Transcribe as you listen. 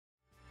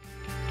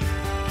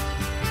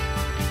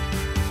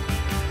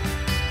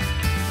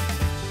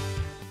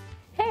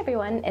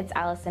everyone, it's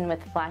Allison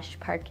with Flash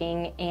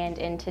Parking, and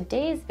in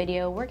today's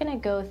video we're going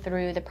to go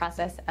through the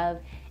process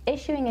of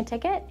issuing a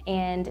ticket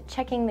and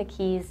checking the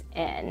keys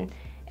in.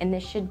 And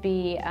this should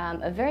be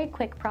a very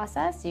quick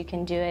process. You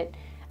can do it,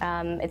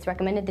 it's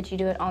recommended that you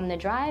do it on the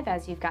drive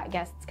as you've got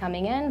guests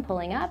coming in,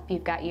 pulling up,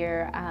 you've got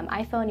your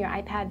iPhone, your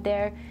iPad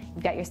there,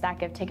 you've got your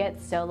stack of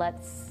tickets, so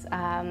let's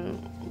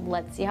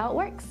see how it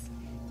works.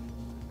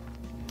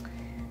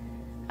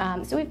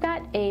 So we've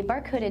got a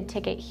barcoded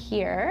ticket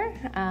here,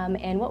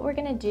 and what we're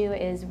going to do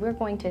is we're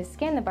going to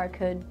scan the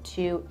barcode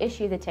to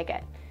issue the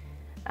ticket.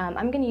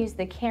 I'm going to use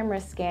the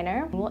camera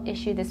scanner. We'll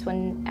issue this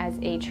one as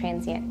a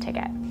transient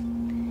ticket.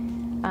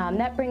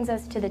 That brings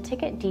us to the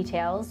ticket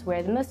details,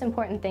 where the most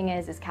important thing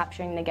is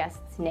capturing the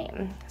guest's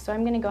name. So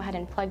I'm going to go ahead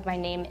and plug my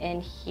name in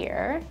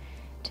here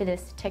to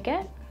this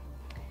ticket.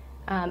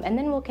 And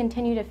then we'll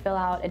continue to fill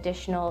out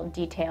additional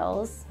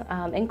details,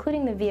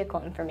 including the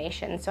vehicle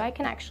information. So I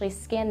can actually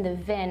scan the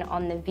VIN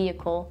on the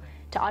vehicle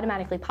to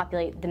automatically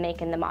populate the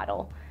make and the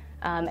model.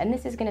 And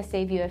this is going to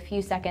save you a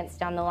few seconds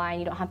down the line.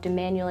 You don't have to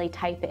manually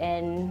type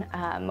in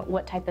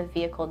what type of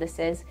vehicle this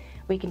is.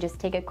 We can just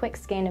take a quick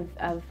scan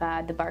of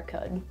the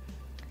barcode.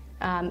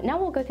 Now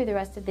we'll go through the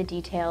rest of the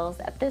details.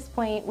 At this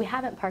point, we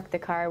haven't parked the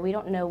car. We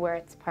don't know where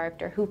it's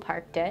parked or who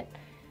parked it.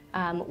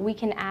 We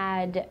can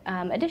add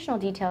additional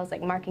details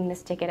like marking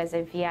this ticket as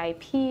a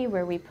VIP,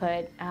 where we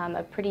put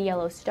a pretty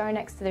yellow star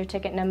next to their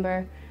ticket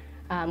number.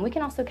 We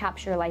can also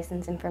capture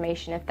license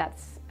information if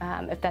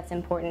that's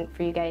important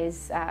for you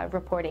guys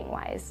reporting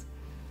wise.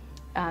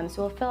 So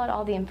we'll fill out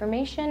all the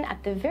information.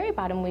 At the very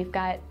bottom we've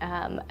got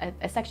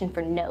a section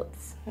for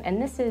notes,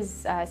 and this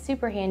is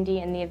super handy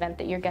in the event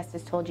that your guest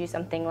has told you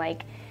something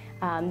like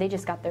they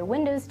just got their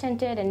windows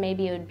tinted and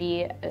maybe it would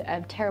be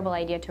a terrible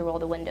idea to roll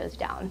the windows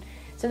down.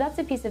 So that's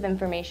a piece of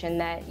information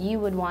that you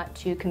would want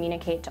to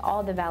communicate to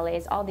all the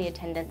valets, all the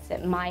attendants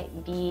that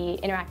might be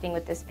interacting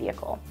with this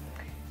vehicle.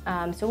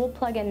 So we'll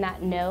plug in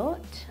that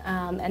note,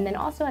 and then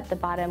also at the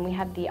bottom we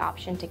have the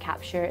option to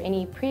capture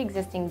any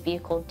pre-existing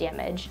vehicle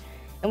damage,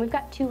 and we've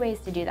got two ways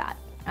to do that.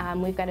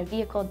 We've got a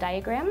vehicle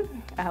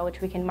diagram,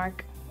 which we can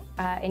mark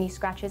any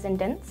scratches and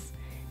dents.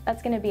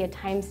 That's going to be a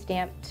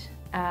time-stamped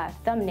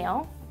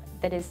thumbnail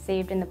that is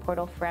saved in the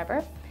portal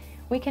forever.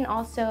 We can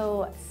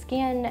also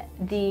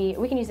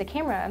we can use a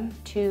camera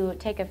to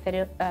take a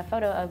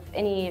photo of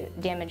any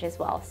damage as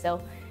well.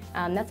 So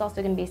that's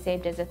also going to be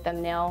saved as a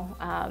thumbnail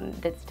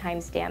that's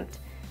time-stamped.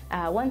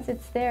 Once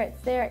it's there,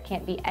 it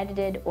can't be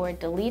edited or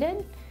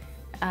deleted.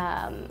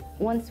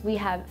 Once we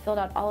have filled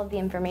out all of the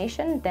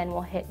information, then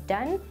we'll hit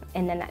done,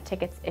 and then that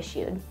ticket's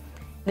issued.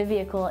 The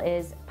vehicle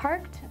is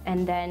parked,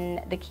 and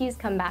then the keys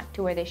come back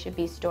to where they should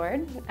be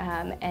stored,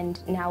 and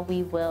now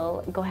we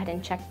will go ahead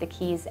and check the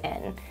keys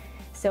in.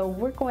 So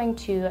we're going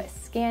to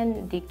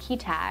scan the key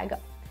tag.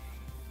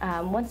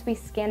 Once we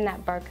scan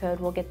that barcode,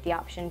 we'll get the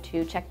option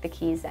to check the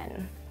keys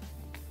in.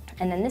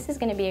 And then this is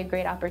going to be a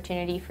great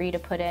opportunity for you to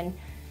put in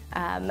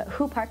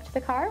who parked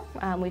the car.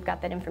 We've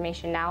got that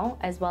information now,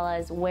 as well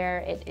as where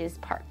it is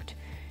parked.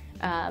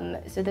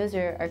 So those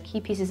are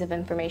key pieces of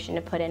information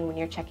to put in when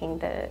you're checking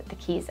the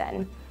keys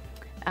in.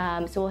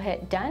 So we'll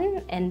hit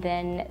done, and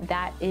then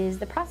that is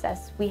the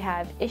process. We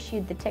have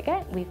issued the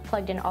ticket, we've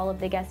plugged in all of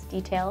the guest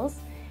details,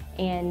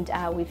 and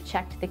we've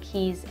checked the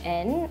keys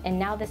in, and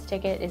now this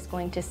ticket is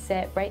going to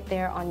sit right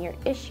there on your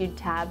issued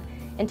tab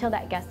until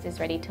that guest is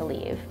ready to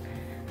leave.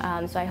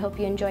 So I hope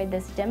you enjoyed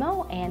this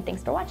demo, and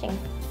thanks for watching.